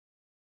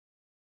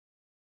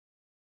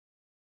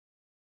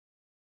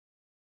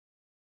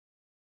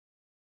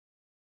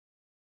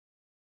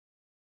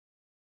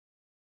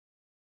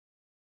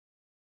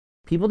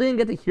people didn't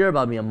get to hear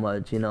about me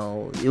much, you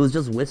know. It was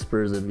just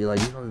whispers and be like,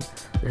 you know,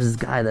 there's this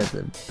guy that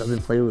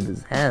doesn't play with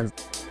his hands.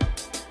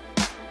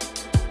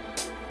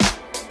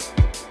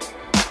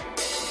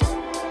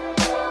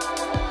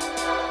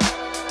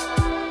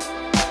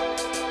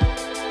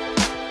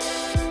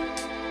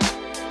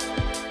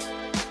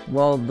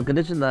 Well, the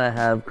condition that I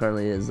have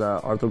currently is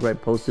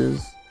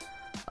arthrogryposis.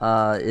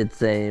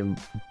 It's a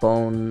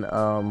bone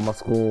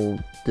muscle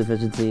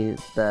deficiency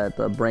that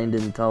the brain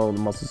didn't tell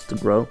the muscles to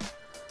grow.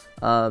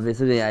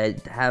 Basically, I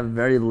have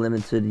very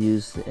limited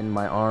use in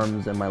my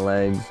arms and my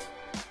legs.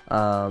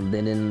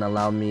 They didn't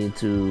allow me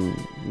to,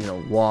 you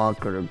know,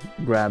 walk or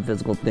grab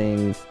physical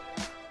things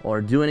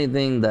or do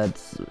anything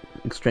that's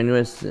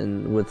extraneous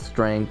and with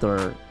strength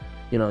or,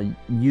 you know,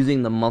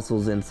 using the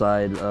muscles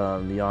inside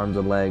the arms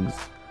and legs.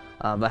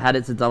 I had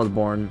it since I was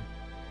born,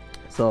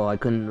 so I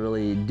couldn't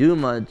really do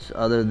much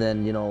other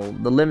than, you know,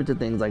 the limited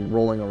things like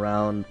rolling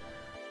around.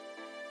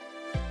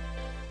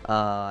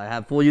 I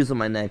have full use of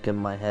my neck and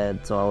my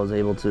head, so I was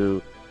able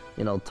to,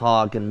 you know,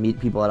 talk and meet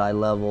people at eye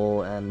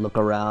level and look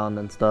around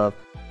and stuff.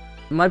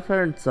 My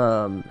parents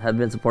have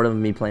been supportive of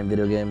me playing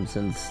video games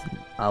since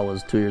I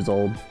was 2 years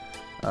old.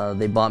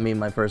 They bought me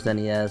my first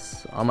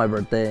NES on my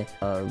birthday.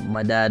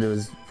 My dad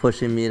was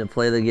pushing me to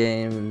play the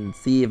game and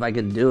see if I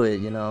could do it,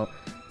 you know.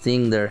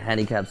 Seeing their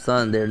handicapped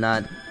son, they're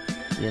not,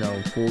 you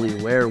know, fully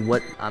aware of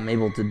what I'm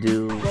able to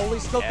do. Broly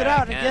scoped it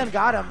out and again,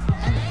 got him.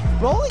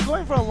 And Broly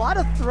going for a lot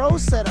of throw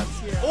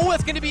setups here. Oh,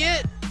 that's gonna be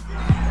it.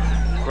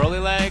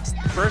 BrolyLegs,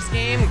 first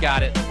game,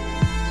 got it.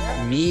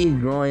 Me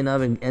growing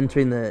up and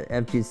entering the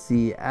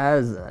FGC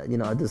as, you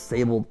know, a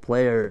disabled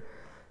player,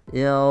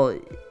 you know,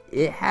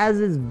 it has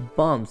its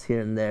bumps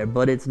here and there,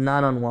 but it's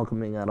not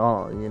unwelcoming at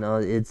all. You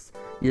know,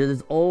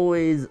 there's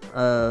always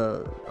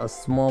a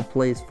small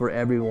place for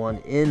everyone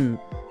in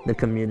the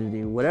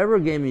community. Whatever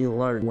game you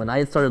learn. When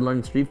I started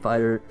learning Street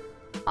Fighter,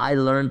 I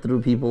learned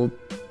through people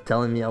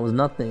telling me I was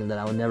nothing, that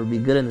I would never be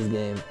good in this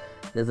game,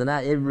 this and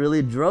that. It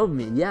really drove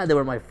me. Yeah, they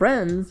were my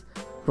friends,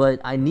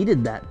 but I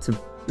needed that to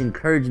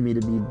encourage me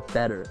to be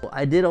better.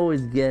 I did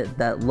always get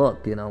that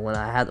look, you know, when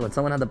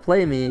someone had to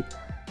play me.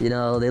 You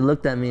know, they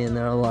looked at me and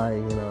they're like,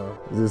 you know,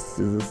 is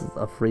this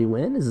a free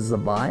win? Is this a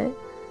buy?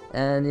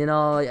 And, you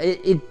know,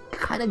 it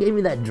kind of gave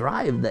me that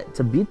drive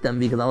to beat them,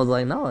 because I was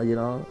like, no, you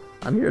know,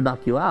 I'm here to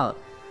knock you out.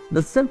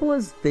 The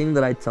simplest thing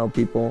that I tell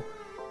people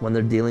when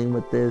they're dealing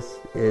with this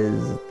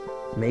is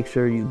make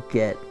sure you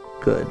get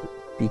good,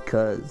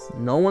 because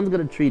no one's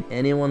going to treat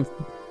anyone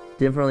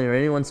differently or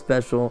anyone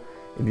special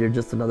if you're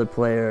just another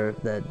player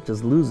that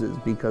just loses,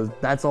 because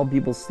that's all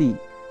people see.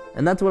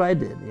 And that's what I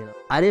did, you know.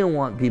 I didn't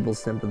want people's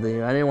sympathy.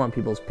 I didn't want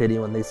people's pity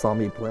when they saw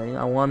me playing.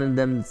 I wanted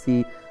them to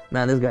see,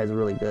 man, this guy's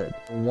really good.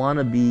 I want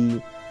to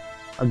be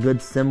a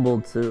good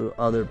symbol to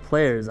other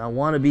players. I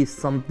want to be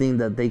something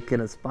that they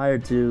can aspire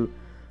to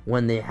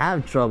when they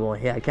have trouble.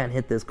 Hey, I can't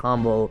hit this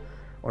combo.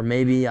 Or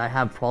maybe I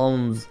have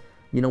problems,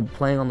 you know,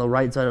 playing on the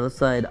right side or left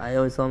side. I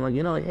always tell them, like,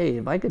 you know, hey,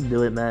 if I could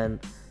do it, man,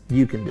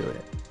 you can do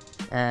it.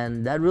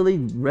 And that really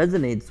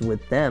resonates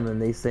with them. And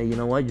they say, you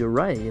know what, you're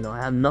right. You know, I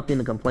have nothing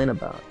to complain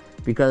about.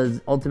 Because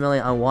ultimately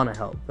I want to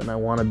help and I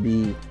want to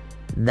be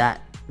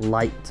that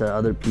light to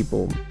other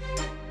people.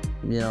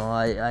 You know,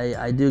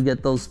 I do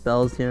get those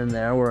spells here and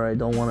there where I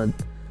don't want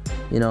to,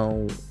 you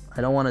know,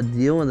 I don't want to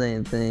deal with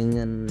anything,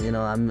 and, you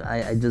know,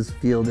 I just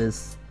feel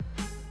this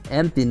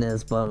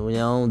emptiness, but, you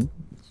know,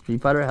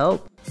 Street Fighter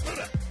help.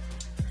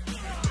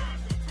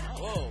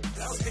 Whoa,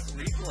 that was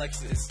big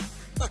reflexes.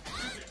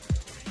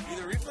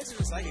 Either reflexes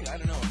or psychic, I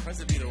don't know,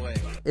 impressive either way.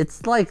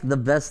 It's like the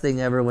best thing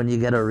ever when you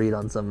get a read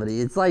on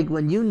somebody. It's like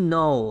when you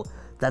know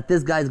that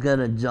this guy's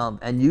gonna jump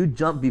and you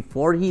jump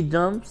before he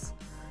jumps.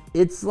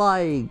 It's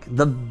like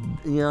you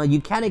know,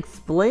 you can't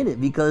explain it,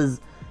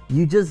 because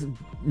you just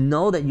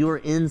know that you're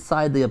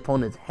inside the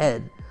opponent's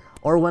head.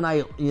 Or when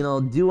I, you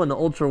know, do an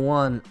Ultra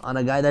 1 on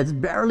a guy that's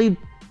barely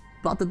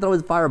about to throw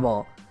his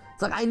fireball.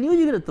 It's like, I knew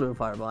you were gonna throw a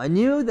fireball. I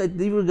knew that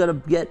you were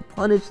gonna get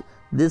punished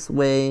this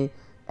way,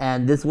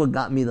 and this is what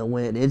got me the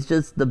win. It's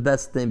just the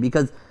best thing,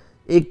 because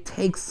it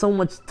takes so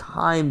much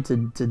time to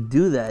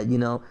do that, you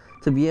know,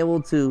 to be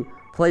able to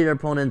play your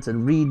opponents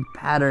and read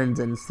patterns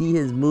and see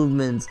his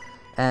movements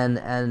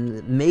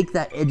and make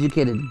that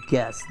educated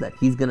guess that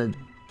he's gonna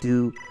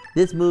do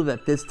this move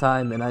at this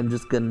time, and I'm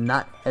just gonna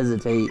not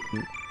hesitate.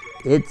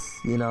 It's,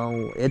 you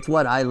know, it's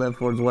what I live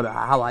for, it's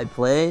how I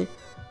play,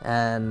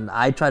 and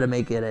I try to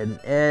make it in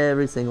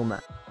every single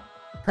match.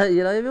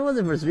 You know, if it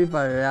wasn't for Street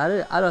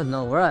Fighter, I don't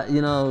know where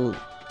you know,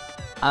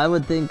 I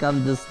would think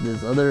I'm just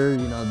this other,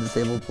 you know,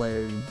 disabled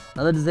player,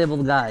 another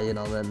disabled guy, you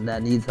know,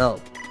 that needs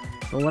help.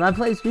 But when I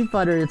play Street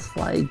Fighter, it's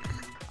like,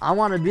 I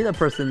want to be the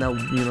person that,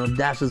 you know,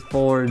 dashes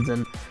forwards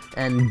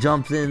and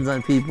jumps in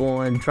on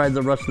people and tries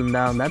to rush them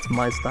down. That's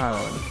my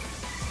style.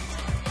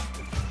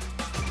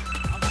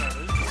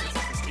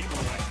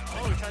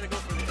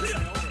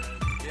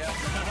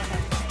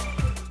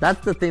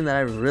 That's the thing that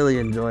I really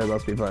enjoy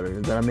about Street Fighter,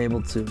 is that I'm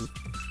able to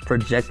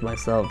project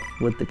myself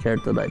with the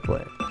character that I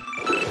play.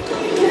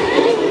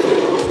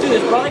 Let's do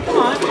this, Broly, come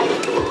on.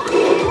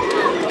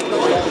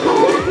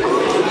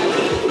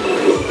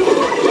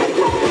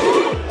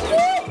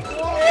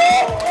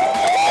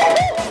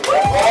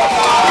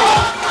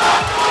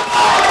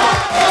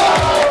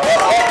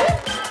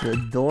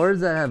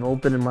 have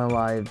opened in my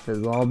life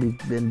has all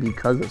been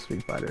because of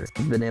Street Fighter.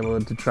 I've been able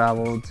to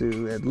travel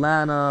to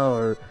Atlanta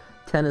or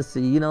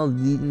Tennessee, you know,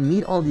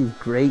 meet all these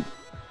great,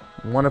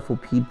 wonderful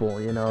people,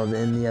 you know,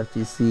 in the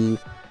FGC.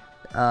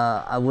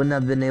 I wouldn't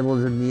have been able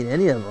to meet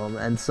any of them,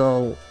 and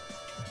so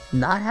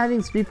not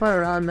having Street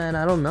Fighter around, man,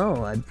 I don't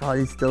know. I'd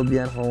probably still be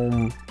at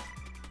home,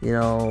 you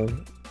know,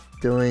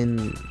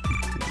 doing,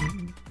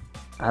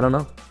 I don't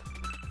know.